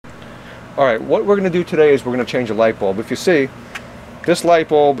Alright, what we're going to do today is we're going to change a light bulb. If you see, this light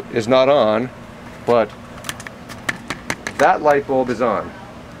bulb is not on, but that light bulb is on.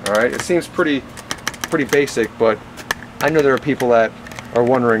 Alright, it seems pretty basic, but I know there are people that are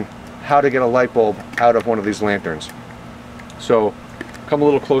wondering how to get a light bulb out of one of these lanterns. So, come a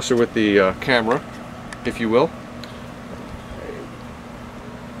little closer with the camera, if you will.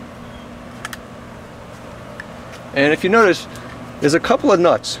 And if you notice, there's a couple of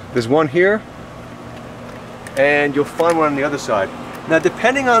nuts. There's one here, and you'll find one on the other side. Now,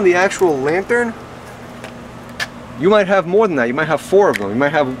 depending on the actual lantern, you might have more than that. You might have 4 of them. You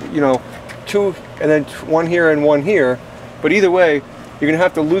might have, you know, 2 and then one here and one here. But either way, you're going to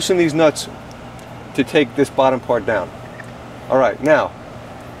have to loosen these nuts to take this bottom part down. All right, now,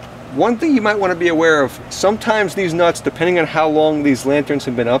 one thing you might want to be aware of, sometimes these nuts, depending on how long these lanterns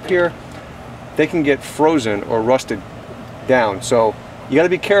have been up here, they can get frozen or rusted down. So you got to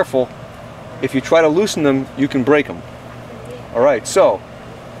be careful. If you try to loosen them, you can break them. All right, so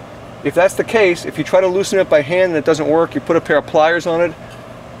if that's the case, if you try to loosen it by hand and it doesn't work, you put a pair of pliers on it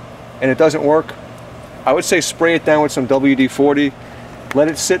and it doesn't work, I would say spray it down with some WD-40. Let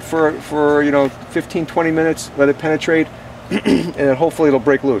it sit for you know, 15-20 minutes, let it penetrate, and then hopefully it'll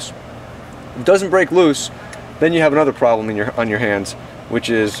break loose. If it doesn't break loose, then you have another problem on your hands, which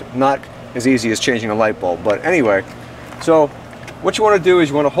is not as easy as changing a light bulb. But anyway, so what you want to do is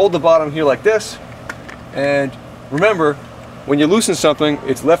you want to hold the bottom here like this, and remember, when you loosen something,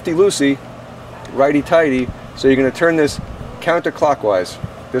 it's lefty-loosey, righty-tighty, so you're going to turn this counterclockwise,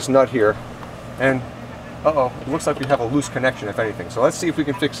 this nut here, and uh-oh, it looks like we have a loose connection, if anything. So let's see if we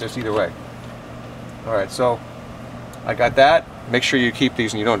can fix this either way. Alright, so I got that. Make sure you keep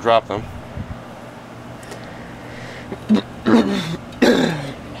these and you don't drop them.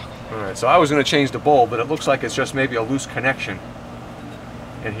 Alright, so I was going to change the bulb, but it looks like it's just maybe a loose connection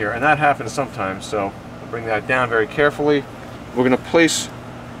in here, and that happens sometimes. So we'll bring that down very carefully. We're going to place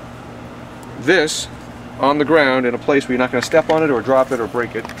this on the ground in a place where you're not going to step on it or drop it or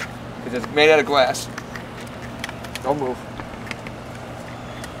break it, because it's made out of glass. Don't move.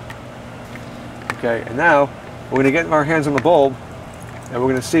 Okay, and now we're going to get our hands on the bulb and we're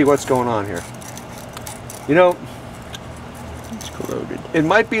going to see what's going on here. You know, it's corroded. It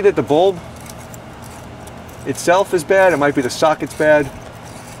might be that the bulb itself is bad, it might be the socket's bad.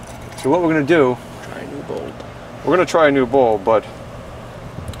 So what we're going to do, try a new bulb. We're going to try a new bulb, but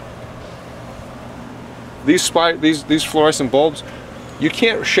these fluorescent bulbs, you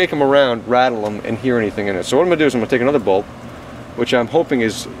can't shake them around, rattle them, and hear anything in it. So what I'm going to do is I'm going to take another bulb, which I'm hoping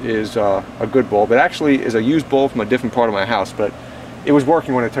is a good bulb. It actually is a used bulb from a different part of my house, but it was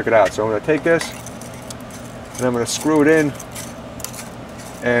working when I took it out. So I'm going to take this, and I'm going to screw it in,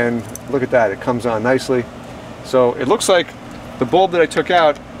 and look at that, it comes on nicely. So it looks like the bulb that I took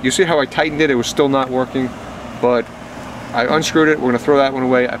out, you see how I tightened it, it was still not working, but I unscrewed it. We're going to throw that one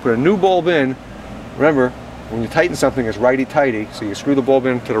away. I put a new bulb in. Remember, when you tighten something, it's righty-tighty, so you screw the bulb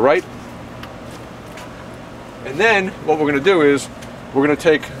in to the right. And then what we're going to do is we're going to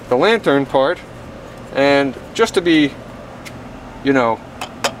take the lantern part, and just to be, you know,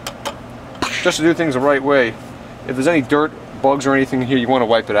 just to do things the right way, if there's any dirt, bugs or anything here, you want to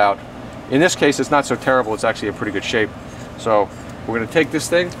wipe it out. In this case, it's not so terrible. It's actually a pretty good shape. So we're going to take this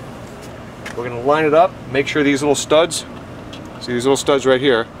thing, we're going to line it up, make sure these little studs, see these little studs right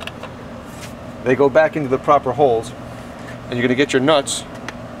here, they go back into the proper holes, and you're going to get your nuts.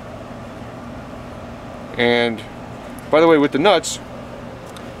 And by the way, with the nuts,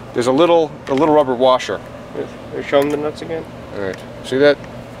 there's a little rubber washer. Show them the nuts again. All right, see that?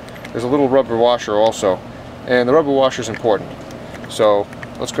 There's a little rubber washer also, and the rubber washer is important. So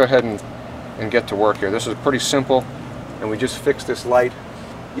let's go ahead and get to work here. This is pretty simple, and we just fix this light.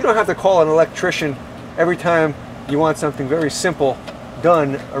 You don't have to call an electrician every time you want something very simple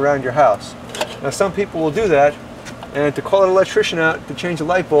done around your house. Now some people will do that, and to call an electrician out to change a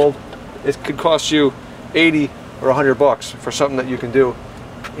light bulb, it could cost you 80 or 100 bucks for something that you can do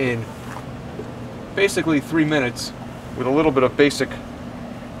in basically 3 minutes with a little bit of basic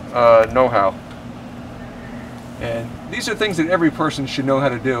know-how. And these are things that every person should know how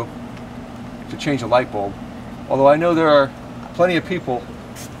to do to change a light bulb. Although I know there are plenty of people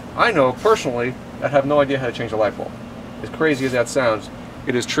I know personally that have no idea how to change a light bulb. As crazy as that sounds,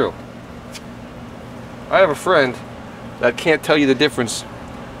 it is true. I have a friend that can't tell you the difference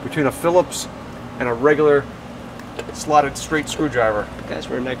between a Phillips and a regular slotted straight screwdriver. That's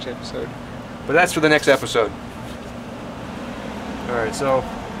for the next episode. But that's for the next episode. Alright, so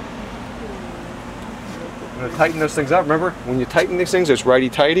I'm going to tighten those things up. Remember, when you tighten these things, it's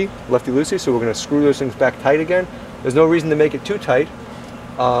righty-tighty, lefty-loosey, so we're going to screw those things back tight again. There's no reason to make it too tight.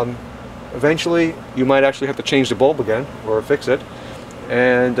 eventually you might actually have to change the bulb again or fix it.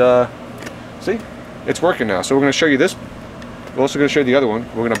 And see, it's working now. So we're going to show you this. We're also going to show you the other one.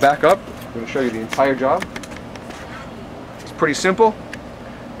 We're going to back up. We're going to show you the entire job. It's pretty simple,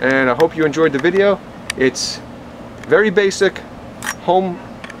 and I hope you enjoyed the video. It's very basic home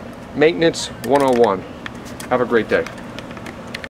maintenance 101. Have a great day.